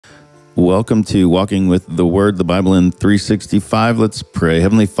Welcome to Walking with the Word, the Bible in 365. Let's pray.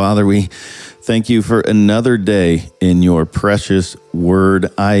 Heavenly Father, we thank you for another day in your precious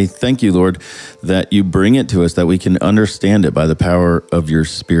word. I thank you, Lord, that you bring it to us, that we can understand it by the power of your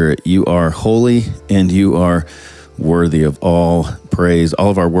Spirit. You are holy and you are worthy of all praise, all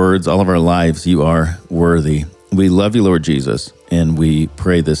of our words, all of our lives. You are worthy. We love you, Lord Jesus, and we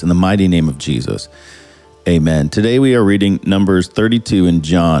pray this in the mighty name of Jesus. Amen. Today we are reading Numbers 32 and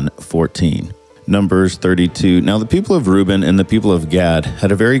John 14. Numbers 32. Now the people of Reuben and the people of Gad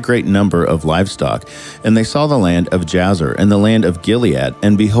had a very great number of livestock, and they saw the land of Jazer and the land of Gilead,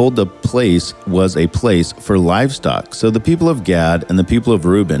 and behold, the place was a place for livestock. So the people of Gad and the people of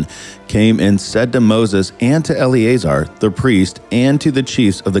Reuben came and said to Moses and to Eleazar the priest and to the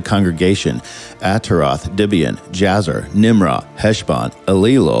chiefs of the congregation, Ataroth Dibon, Jazer, Nimrah, Heshbon,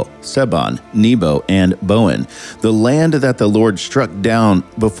 Elealeh, Sebam Nebo, and Beon. The land that the Lord struck down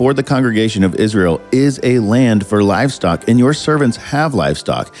before the congregation of Israel is a land for livestock, and your servants have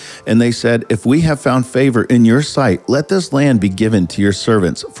livestock. And they said, if we have found favor in your sight, let this land be given to your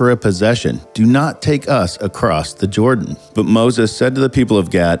servants for a possession. Do not take us across the Jordan. But Moses said to the people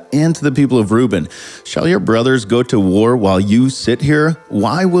of Gad and to the people of Reuben, shall your brothers go to war while you sit here?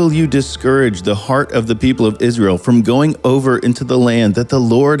 Why will you discourage the heart of the people of Israel from going over into the land that the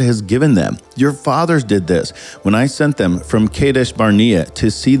Lord has given them? Your fathers did this when I sent them from Kadesh-barnea to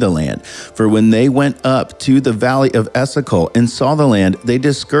see the land. For when they went up to the Valley of Eshcol and saw the land, they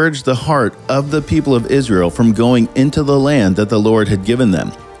discouraged the heart of the people of Israel from going into the land that the Lord had given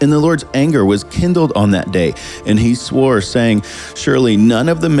them. And the Lord's anger was kindled on that day, and he swore, saying, surely none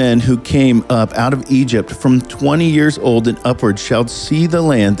of the men who came up out of Egypt from 20 years old and upward shall see the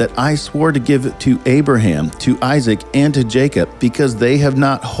land that I swore to give to Abraham, to Isaac, and to Jacob, because they have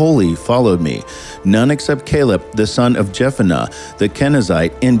not wholly followed me. None except Caleb, the son of Jephunneh, the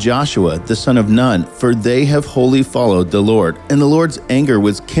Kenizzite, and Joshua, the son of Nun, for they have wholly followed the Lord. And the Lord's anger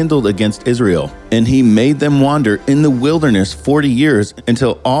was kindled against Israel, and he made them wander in the wilderness 40 years,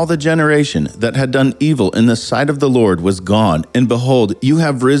 until all the generation that had done evil in the sight of the Lord was gone. And behold, you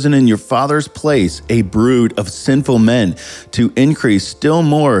have risen in your father's place a brood of sinful men, to increase still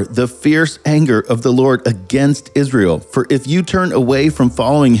more the fierce anger of the Lord against Israel. For if you turn away from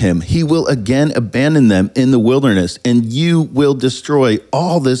following him, he will again abandon them in the wilderness, and you will destroy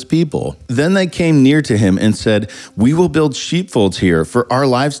all this people. Then they came near to him and said, we will build sheepfolds here for our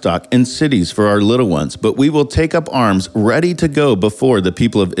livestock and cities for our little ones, but we will take up arms ready to go before the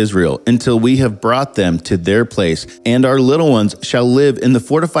people of Israel until we have brought them to their place, and our little ones shall live in the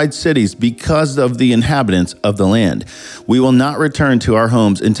fortified cities because of the inhabitants of the land. We will not return to our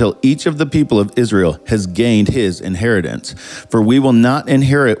homes until each of the people of Israel has gained his inheritance. For we will not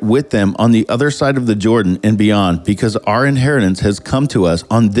inherit with them on the other side of the Jordan and beyond, because our inheritance has come to us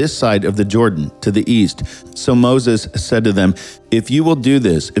on this side of the Jordan to the east. So Moses said to them, if you will do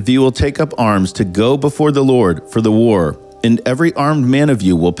this, if you will take up arms to go before the Lord for the war, and every armed man of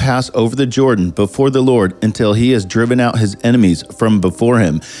you will pass over the Jordan before the Lord until he has driven out his enemies from before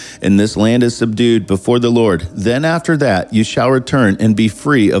him, and this land is subdued before the Lord. Then after that you shall return and be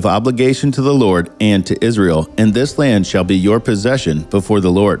free of obligation to the Lord and to Israel, and this land shall be your possession before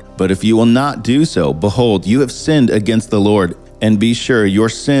the Lord. But if you will not do so, behold, you have sinned against the Lord, and be sure your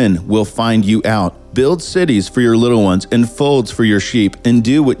sin will find you out. Build cities for your little ones and folds for your sheep, and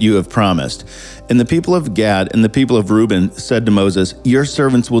do what you have promised. And the people of Gad and the people of Reuben said to Moses, your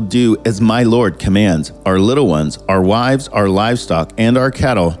servants will do as my Lord commands. Our little ones, our wives, our livestock, and our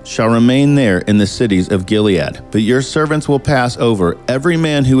cattle shall remain there in the cities of Gilead. But your servants will pass over, every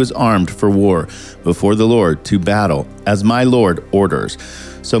man who is armed for war, before the Lord to battle, as my Lord orders.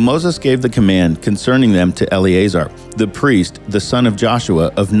 So Moses gave the command concerning them to Eleazar, the priest, the son of Joshua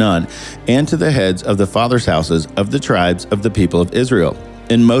of Nun, and to the heads of the fathers' houses of the tribes of the people of Israel.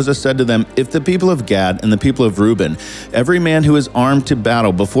 And Moses said to them, if the people of Gad and the people of Reuben, every man who is armed to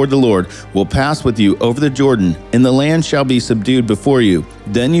battle before the Lord, will pass with you over the Jordan, and the land shall be subdued before you,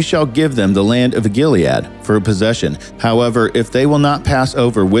 then you shall give them the land of Gilead for a possession. However, if they will not pass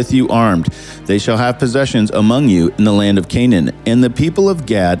over with you armed, they shall have possessions among you in the land of Canaan. And the people of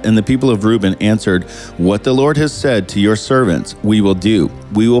Gad and the people of Reuben answered, what the Lord has said to your servants, we will do.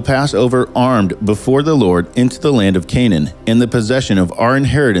 We will pass over armed before the Lord into the land of Canaan, and the possession of our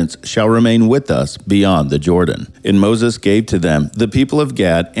inheritance shall remain with us beyond the Jordan. And Moses gave to them the people of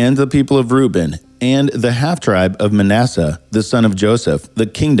Gad and the people of Reuben and the half-tribe of Manasseh, the son of Joseph, the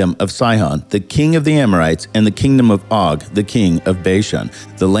kingdom of Sihon, the king of the Amorites, and the kingdom of Og, the king of Bashan,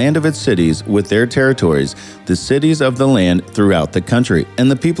 the land of its cities with their territories, the cities of the land throughout the country. And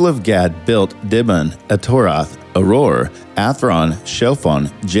the people of Gad built Dibon, Ataroth, Aror, Athron, Shelphon,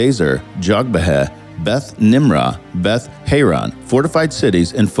 Jazer, Jogbeheh, Beth Nimrah, Beth Haran, fortified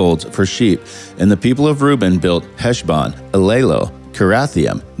cities and folds for sheep. And the people of Reuben built Heshbon, Elealeh,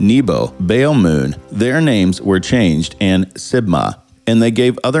 Kirathaim, Nebo, Baal-Moon. Their names were changed, and Sibmah. And they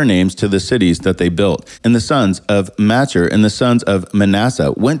gave other names to the cities that they built. And the sons of Machir and the sons of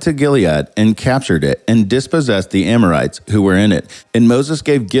Manasseh went to Gilead and captured it and dispossessed the Amorites who were in it. And Moses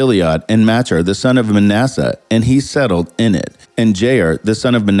gave Gilead and Machir the son of Manasseh, and he settled in it. And Jair the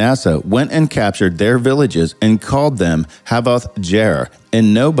son of Manasseh went and captured their villages and called them Havoth Jair.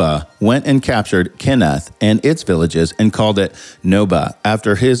 And Nobah went and captured Kenath and its villages and called it Nobah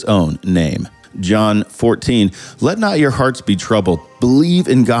after his own name. John 14, let not your hearts be troubled. Believe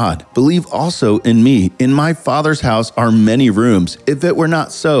in God. Believe also in me. In my Father's house are many rooms. If it were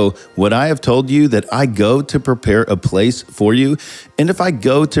not so, would I have told you that I go to prepare a place for you? And if I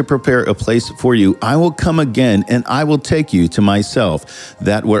go to prepare a place for you, I will come again and I will take you to myself,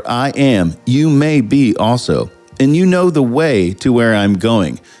 that where I am, you may be also. And you know the way to where I'm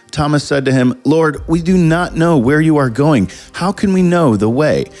going. Thomas said to him, Lord, we do not know where you are going. How can we know the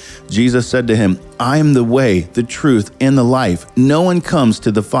way? Jesus said to him, I am the way, the truth, and the life. No one comes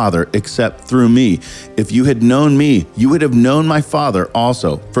to the Father except through me. If you had known me, you would have known my Father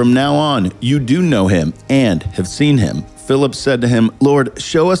also. From now on, you do know him and have seen him. Philip said to him, Lord,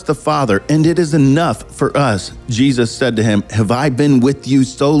 show us the Father, and it is enough for us. Jesus said to him, have I been with you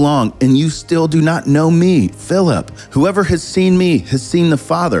so long, and you still do not know me? Philip, whoever has seen me has seen the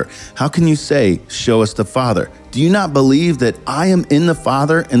Father. How can you say, show us the Father? Do you not believe that I am in the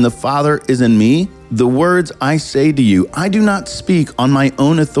Father, and the Father is in me? The words I say to you, I do not speak on my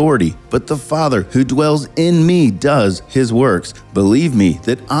own authority, but the Father who dwells in me does his works. Believe me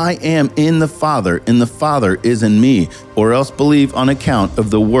that I am in the Father, and the Father is in me, or else believe on account of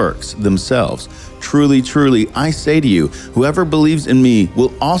the works themselves. Truly, truly, I say to you, whoever believes in me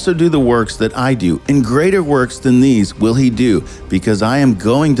will also do the works that I do, and greater works than these will he do, because I am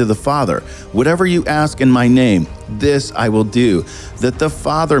going to the Father. Whatever you ask in my name, this I will do, that the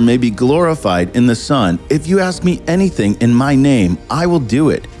Father may be glorified in the Son. If you ask me anything in my name, I will do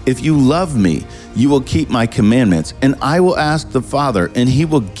it. If you love me, you will keep my commandments, and I will ask the Father, and he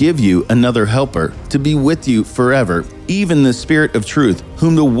will give you another helper to be with you forever, even the Spirit of truth,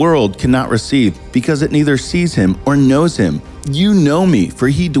 whom the world cannot receive, because it neither sees him or knows him. You know me, for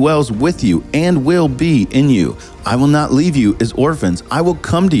he dwells with you and will be in you. I will not leave you as orphans. I will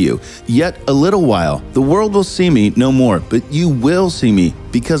come to you. Yet a little while, the world will see me no more, but you will see me.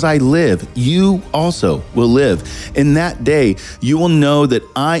 Because I live, you also will live. In that day, you will know that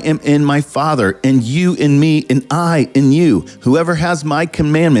I am in my Father, and you in me, and I in you. Whoever has my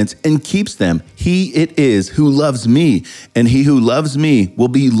commandments and keeps them, he it is who loves me. And he who loves me will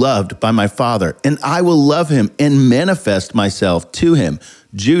be loved by my Father, and I will love him and manifest myself to him.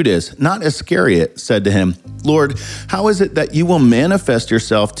 Judas, not Iscariot, said to him, Lord, how is it that you will manifest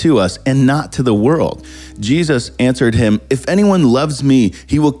yourself to us and not to the world? Jesus answered him, if anyone loves me,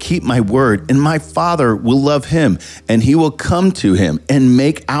 he will keep my word, and my Father will love him, and he will come to him and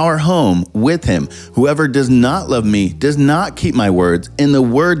make our home with him. Whoever does not love me does not keep my words, and the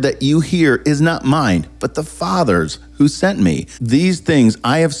word that you hear is not mine, but the Father's who sent me. These things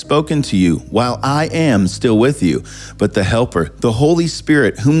I have spoken to you while I am still with you. But the Helper, the Holy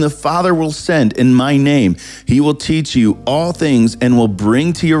Spirit, whom the Father will send in my name, he will teach you all things and will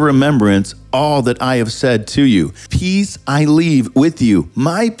bring to your remembrance all that I have said to you. Peace I leave with you.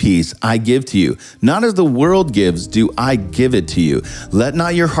 My peace I give to you. Not as the world gives, do I give it to you. Let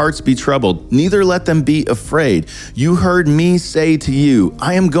not your hearts be troubled, neither let them be afraid. You heard me say to you,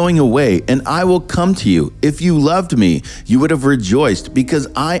 I am going away, and I will come to you. If you loved me, you would have rejoiced, because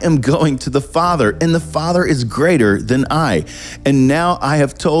I am going to the Father, and the Father is greater than I. And now I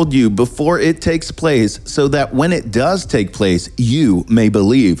have told you before it takes place, so that when it does take place, you may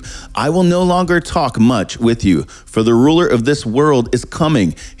believe. I will no longer talk much with you, for the ruler of this world is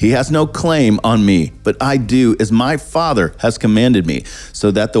coming. He has no claim on me, but I do as my Father has commanded me, so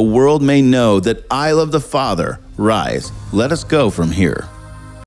that the world may know that I love the Father. Rise, let us go from here.